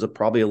things is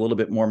probably a little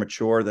bit more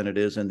mature than it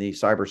is in the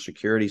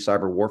cybersecurity,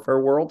 cyber warfare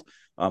world.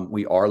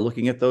 We are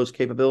looking at those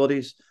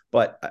capabilities,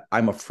 but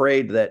I'm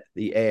afraid that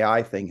the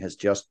AI thing has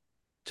just,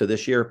 to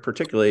this year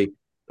particularly,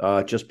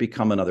 just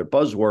become another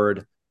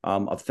buzzword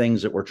of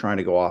things that we're trying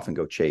to go off and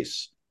go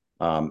chase.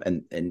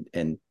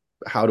 And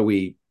how do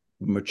we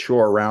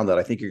mature around that?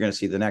 I think you're going to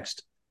see the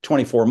next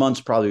 24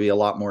 months probably be a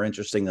lot more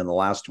interesting than the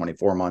last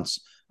 24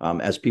 months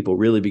as people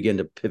really begin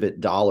to pivot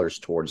dollars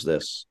towards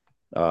this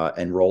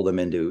and roll them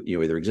into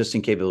either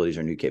existing capabilities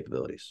or new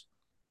capabilities.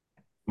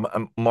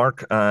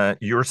 Mark,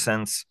 your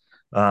sense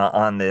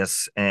on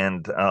this,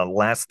 and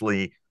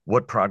lastly,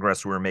 what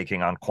progress we're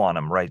making on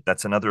quantum, right?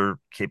 That's another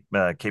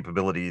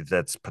capability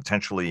that's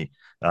potentially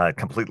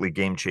completely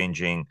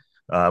game-changing.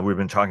 We've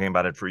been talking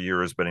about it for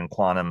years, but in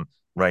quantum,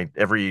 right,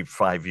 every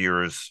 5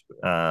 years,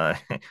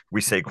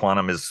 we say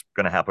quantum is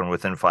going to happen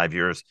within 5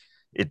 years.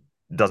 It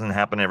doesn't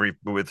happen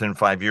within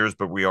 5 years,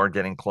 but we are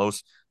getting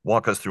close.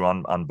 Walk us through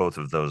on both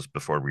of those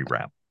before we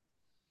wrap.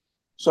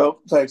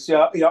 So thanks.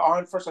 Yeah.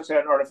 First, I say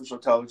on artificial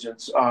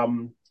intelligence.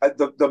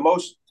 The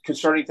most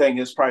concerning thing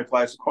is probably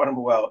applies to quantum.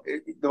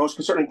 The most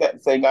concerning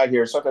thing I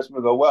hear sometimes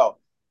people go, well,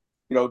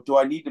 do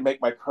I need to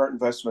make my current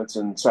investments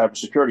in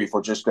cybersecurity if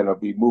we're just going to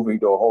be moving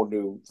to a whole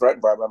new threat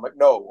environment? I'm like,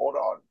 no, hold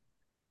on.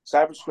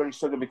 Cybersecurity is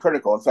still going to be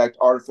critical. In fact,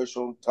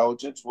 artificial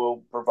intelligence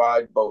will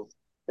provide both.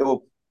 It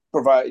will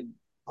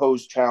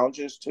pose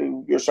challenges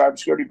to your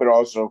cybersecurity, but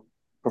also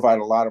provide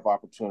a lot of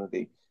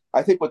opportunity.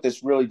 I think what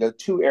this really, the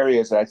two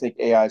areas that I think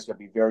AI is going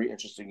to be very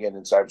interesting in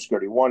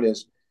cybersecurity. One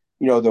is,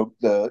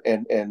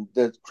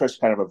 Chris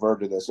kind of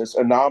averted this. It's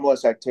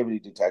anomalous activity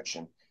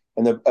detection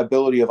and the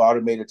ability of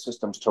automated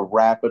systems to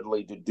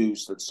rapidly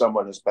deduce that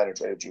someone has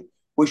penetrated you.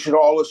 We should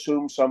all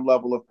assume some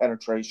level of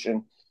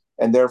penetration,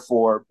 and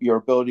therefore your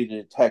ability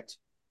to detect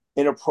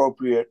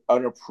inappropriate,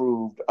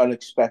 unapproved,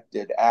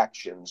 unexpected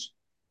actions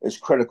is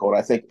critical. And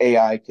I think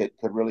AI could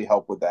really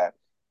help with that.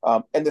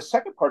 And the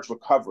second part's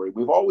recovery.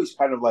 We've always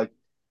kind of like,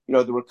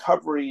 the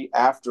recovery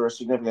after a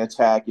significant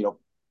attack,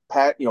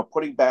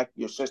 putting back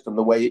your system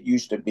the way it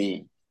used to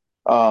be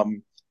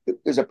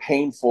is a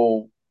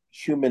painful,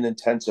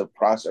 human-intensive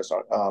process.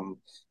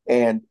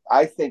 And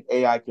I think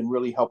AI can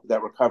really help with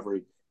that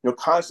recovery.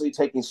 Constantly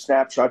taking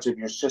snapshots of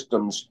your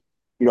systems,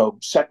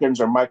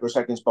 seconds or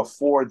microseconds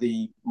before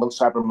the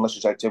cyber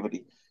malicious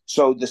activity.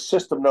 So the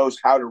system knows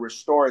how to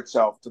restore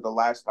itself to the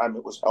last time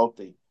it was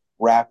healthy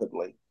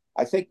rapidly.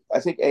 I think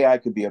AI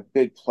could be a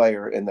big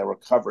player in the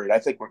recovery. And I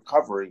think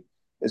recovery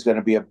is going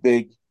to be a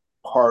big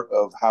part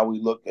of how we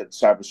look at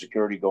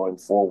cybersecurity going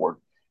forward.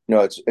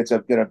 It's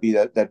going to be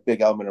that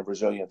big element of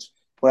resilience.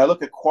 When I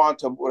look at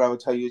quantum, what I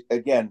would tell you,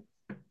 again,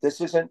 this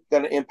isn't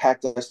going to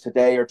impact us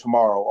today or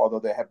tomorrow,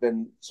 although there have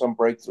been some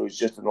breakthroughs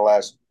just in the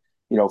last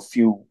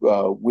few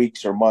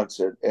weeks or months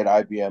at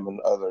IBM and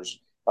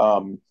others.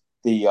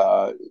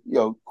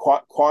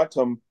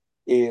 Quantum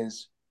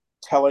is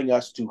telling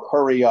us to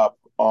hurry up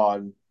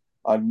on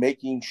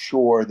making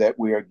sure that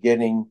we are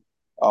getting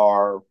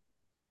our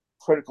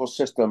critical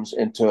systems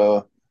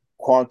into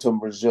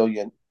quantum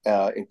resilient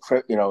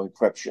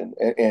encryption,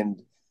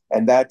 and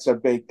that's a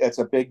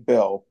big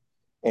bill,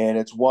 and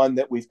it's one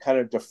that we've kind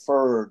of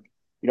deferred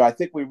I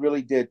think we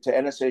really did, to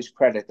NSA's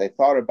credit, they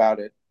thought about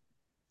it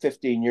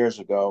 15 years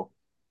ago,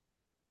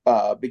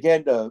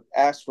 began to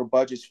ask for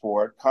budgets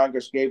for it.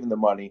 Congress gave them the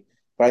money.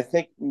 But I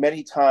think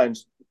many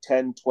times,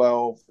 10,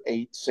 12,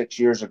 8, 6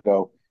 years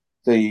ago,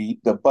 the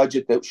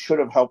budget that should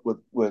have helped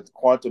with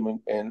quantum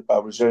and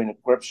resilient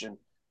encryption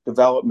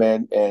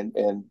development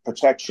and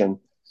protection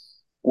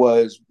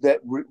was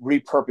that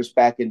repurposed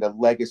back into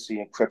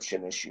legacy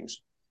encryption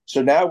issues.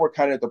 So now we're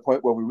kind of at the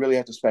point where we really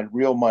have to spend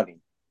real money,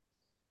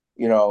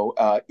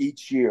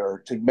 each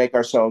year to make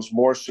ourselves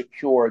more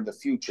secure in the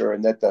future,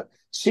 and that the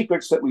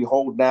secrets that we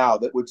hold now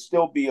that would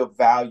still be of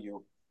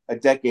value a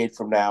decade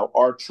from now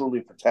are truly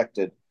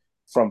protected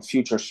from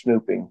future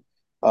snooping.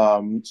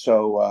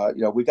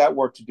 We got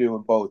work to do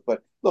in both.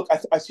 But look,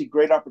 I see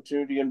great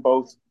opportunity in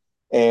both,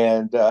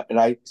 and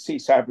I see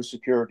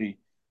cybersecurity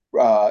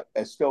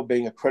as still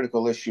being a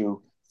critical issue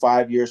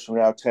 5 years from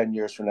now, 10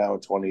 years from now,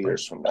 and 20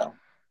 years from now.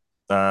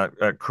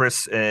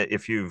 Chris,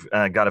 if you've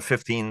got a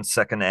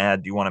 15-second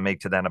ad you want to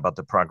make to that about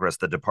the progress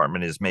the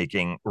department is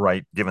making,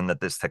 right, given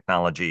that this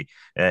technology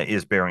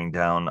is bearing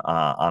down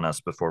on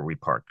us before we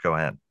part. Go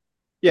ahead.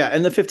 Yeah,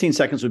 and the 15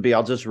 seconds would be,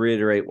 I'll just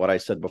reiterate what I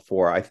said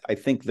before. I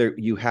think that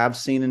you have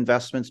seen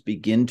investments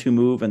begin to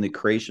move in the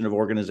creation of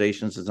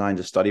organizations designed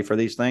to study for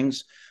these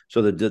things.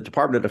 So the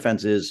Department of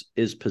Defense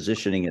is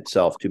positioning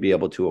itself to be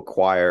able to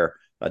acquire,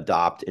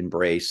 adopt,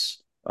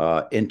 embrace,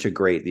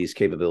 integrate these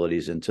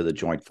capabilities into the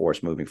joint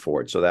force moving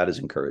forward. So that is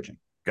encouraging.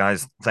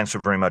 Guys, thanks so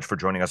very much for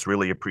joining us.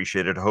 Really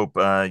appreciate it. Hope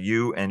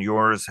you and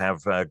yours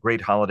have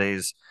great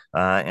holidays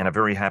and a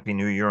very happy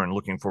new year, and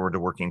looking forward to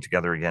working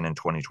together again in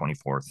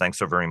 2024. Thanks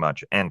so very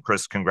much. And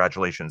Chris,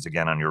 congratulations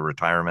again on your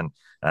retirement,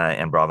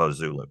 and bravo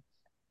Zulu.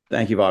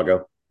 Thank you,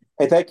 Vago.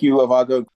 Hey, thank you, Vago.